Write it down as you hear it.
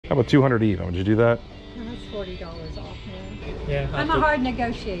How about 200 even? Would you do that? No, that's $40 off. Yeah. I'm a hard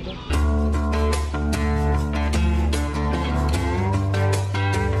negotiator.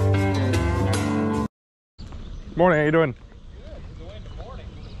 Morning, how you doing?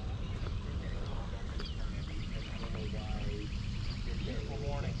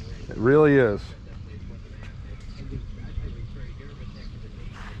 It really is.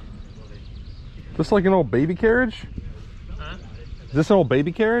 This like an old baby carriage? Huh? Is this an old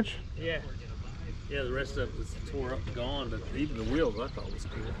baby carriage? Yeah. Yeah, the rest of it was tore up and gone, but even the wheels I thought was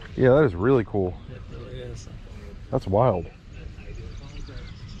cool. Yeah, that is really cool. It really is. That's wild.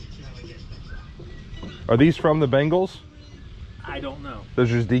 Are these from the Bengals? I don't know.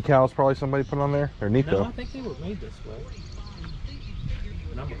 Those are just decals probably somebody put on there? They're neat No, though. I think they were made this way.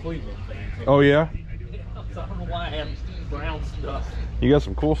 And I'm a Cleveland fan. Oh yeah? So I don't know why I have brown stuff. You got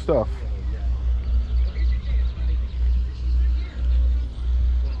some cool stuff.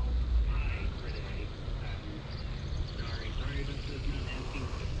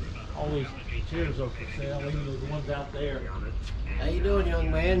 All these chairs are for sale, even those ones out there. How you doing,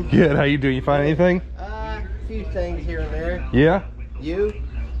 young man? Good, how you doing? You find anything? A few things here and there. Yeah? You?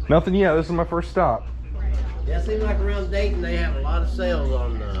 Nothing yet, this is my first stop. Yeah, it seems like around Dayton they have a lot of sales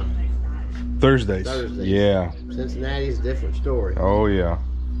on Thursdays. Thursdays. Yeah. Cincinnati's a different story. Oh yeah.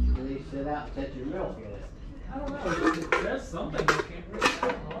 They sit out and touch your milk in it. I don't know. It says something. I can't read it. I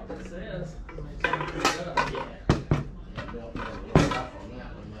don't know what it says. Yeah.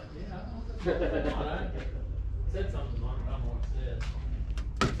 Said something on it. I don't know what it says.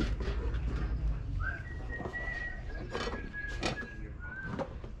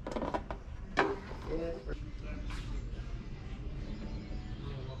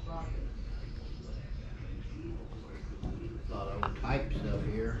 A lot of old pipe stuff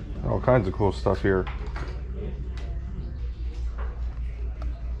here. All kinds of cool stuff here.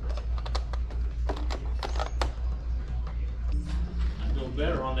 I'd go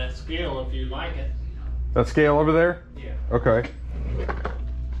better on that scale if you like it. That scale over there? Yeah. Okay.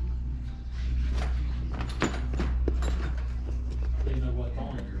 You know what's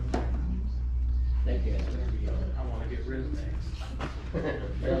on it. Thank you. I want to get rid of things.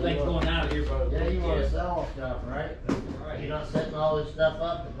 Everything's going out of here, but Yeah, you want to sell stuff, right? You're not setting all this stuff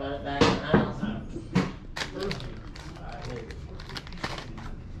up to put it back in the house.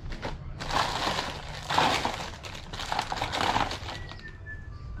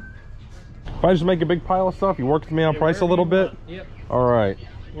 If I just make a big pile of stuff, you work with me on price a little bit? Yep. All right.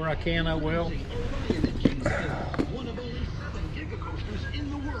 Where I can, I will. One of only 7 Giga Coasters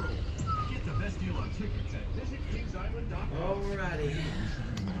in the world. Get the best deal on tickets at visitkingsisland.com. Alrighty.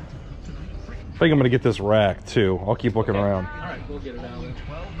 I think I'm gonna get this rack too. I'll keep looking around. All right, we'll get it out.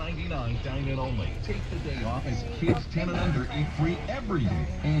 $12.99 dine-in only. Take the day off as kids 10 and under eat free every day.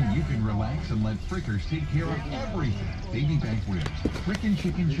 And you can relax and let Frickers take care of everything. Baby back ribs, frickin'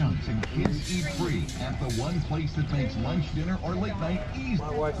 chicken chunks, and kids eat free at the one place that makes lunch, dinner, or late night easy.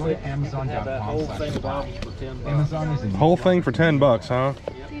 Go to Have that whole thing of Amazon.com/buy. albums for $10. Amazon is in Whole thing for 10 bucks, huh?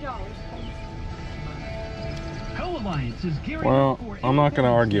 $2. Co-Alliance is gearing Well, up for I'm not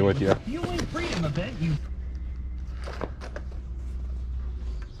gonna argue with you. Fueling Freedom event. You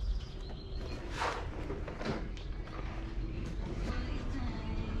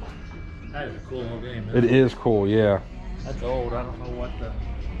That is a cool little game. It is cool, yeah. That's old. I don't know what the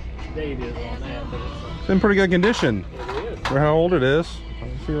date is on that, but It's in pretty good condition it is. for how old it is. I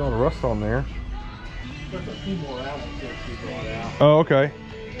can see all the rust on there. There's a few more albums that she brought out. Oh, okay.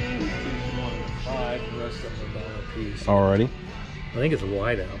 5, the rest of them are a piece. Alrighty. I think it's a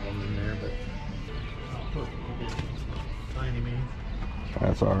white album in there, but tiny me.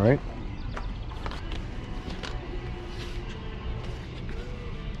 That's alright.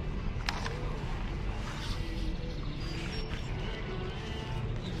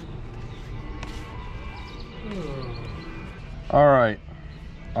 Alright.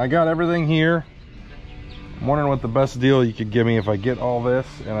 I got everything here. I'm wondering what the best deal you could give me if I get all this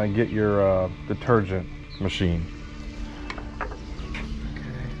and I get your detergent machine. Okay,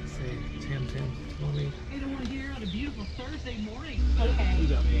 let's see, 10, 20. Hey, don't want to hear on a beautiful Thursday morning. Okay. You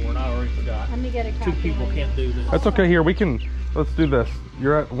got more, and I already forgot. Let me get a 2 calculator. people can't do this. That's okay. Here, let's do this.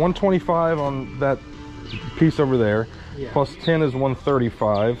 You're at 125 on that piece over there. Yeah. Plus 10 is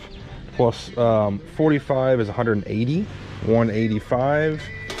 135. Plus 45 is 180. 185.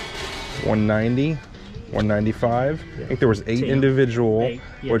 190. 195. I think there was 8 10. individual, 8,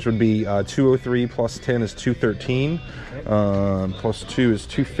 yeah. which would be 203 plus 10 is 213. Plus 2 is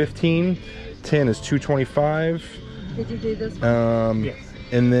 215. 10 is 225. Did you do this one? Yes.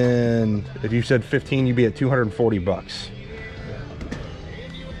 And then if you said 15, you'd be at 240 bucks.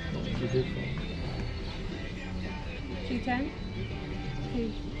 you do for 210?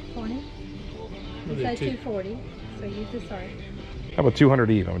 220? We'll You do said two. 240, so you decide. How about 200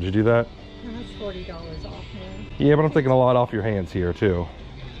 even? Would you do that? No, that's $40 off, man. Yeah, but I'm taking a lot off your hands here too.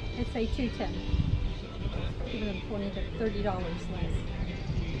 Let's say 210. Give them $20 to $30 less.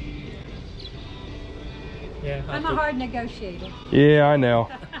 Yeah, I'm a hard negotiator. Yeah, I know.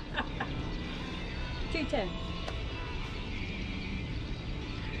 210.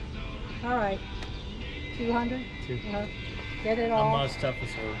 All right. 200? Get it I'm all. not as tough as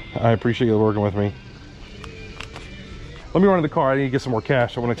her. I appreciate you working with me. Let me run to the car. I need to get some more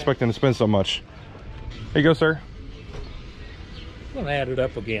cash. I wasn't expecting to spend so much. Here you go, sir. I'm gonna add it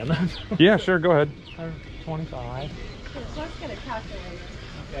up again. Yeah, sure. Go ahead. 25. Let's get a calculator.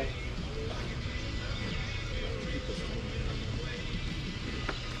 Okay.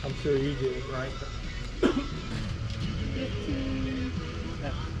 I'm sure you did it right. 15.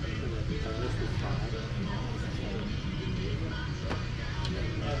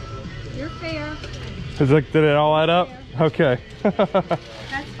 You're fair. Did it all add up? Okay.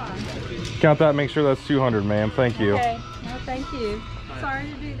 That's fine. Count that. Make sure that's 200, ma'am. Thank you. Okay. No, thank you. Sorry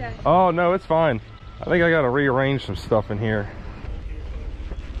to do that. Oh, no, it's fine. I think I got to rearrange some stuff in here.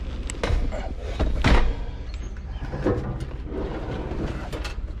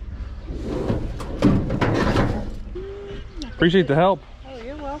 Appreciate the help. Oh,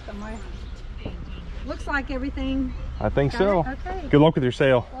 you're welcome. Looks like everything. I think Got so. it? Okay. Good luck with your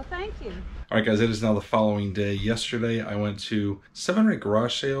sale. Well, thank you. All right, guys, it is now the following day. Yesterday, I went to 7 or 8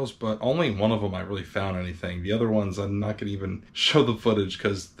 garage sales, but only one of them I really found anything. The other ones, I'm not going to even show the footage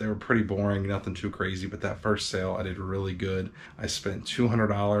because they were pretty boring, nothing too crazy. But that first sale, I did really good. I spent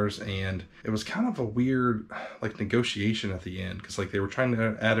 $200, and it was kind of a weird, like, negotiation at the end because, like, they were trying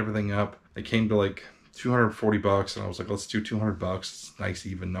to add everything up. It came to, like, $240, and I was like, let's do $200. It's a nice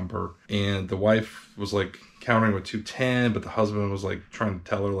even number. And the wife was like countering with 210, but the husband was like trying to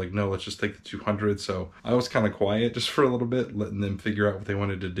tell her like, no, let's just take the 200. So I was kind of quiet just for a little bit, letting them figure out what they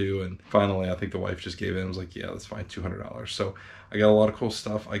wanted to do. And finally, I think the wife just gave in and was like, yeah, that's fine, $200. So I got a lot of cool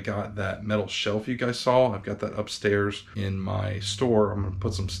stuff. I got that metal shelf you guys saw. I've got that upstairs in my store. I'm gonna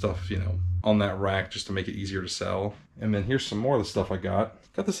put some stuff, you know, on that rack just to make it easier to sell. And then here's some more of the stuff I got.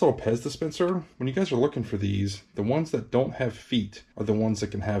 Got this little Pez dispenser. When you guys are looking for these, the ones that don't have feet are the ones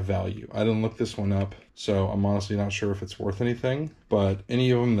that can have value. I didn't look this one up, so I'm honestly not sure if it's worth anything. But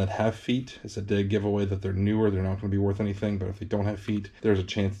any of them that have feet, it's a dead giveaway that they're newer. They're not going to be worth anything. But if they don't have feet, there's a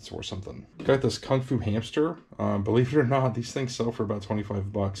chance it's worth something. Got this Kung Fu hamster. Believe it or not, these things sell for about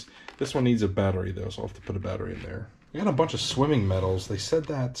 25 bucks. This one needs a battery though, so I'll have to put a battery in there. I got a bunch of swimming medals. They said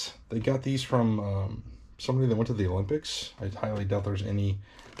that they got these from somebody that went to the Olympics. I highly doubt there's any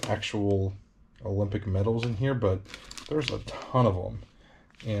actual Olympic medals in here, but there's a ton of them.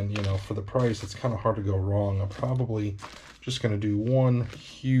 And, you know, for the price, it's kind of hard to go wrong. I'm probably just going to do one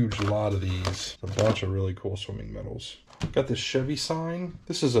huge lot of these. A bunch of really cool swimming medals. Got this Chevy sign.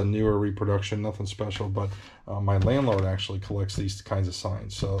 This is a newer reproduction, nothing special, but my landlord actually collects these kinds of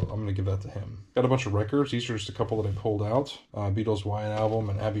signs, so I'm going to give that to him. Got a bunch of records. These are just a couple that I pulled out. Beatles' Wyatt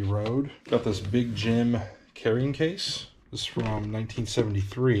Album and Abbey Road. Got this Big Jim carrying case. This is from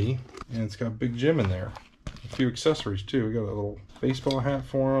 1973, and it's got Big Jim in there. A few accessories, too. We got a little baseball hat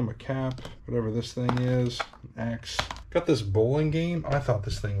for him, a cap, whatever this thing is, an axe. Got this bowling game. I thought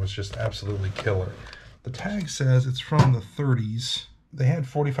this thing was just absolutely killer. The tag says it's from the 30s. They had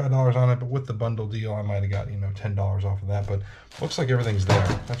 $45 on it, but with the bundle deal, I might have got, you know, $10 off of that. But looks like everything's there.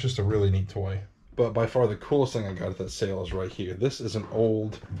 That's just a really neat toy. But by far the coolest thing I got at that sale is right here. This is an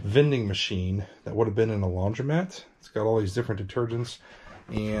old vending machine that would have been in a laundromat. It's got all these different detergents.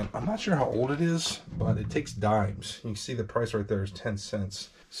 And I'm not sure how old it is, but it takes dimes. You can see the price right there is 10 cents.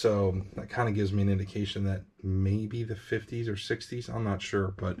 So that kind of gives me an indication that maybe the 50s or 60s. I'm not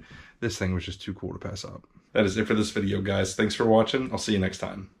sure, but this thing was just too cool to pass up. That is it for this video, guys. Thanks for watching. I'll see you next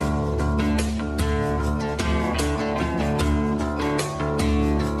time.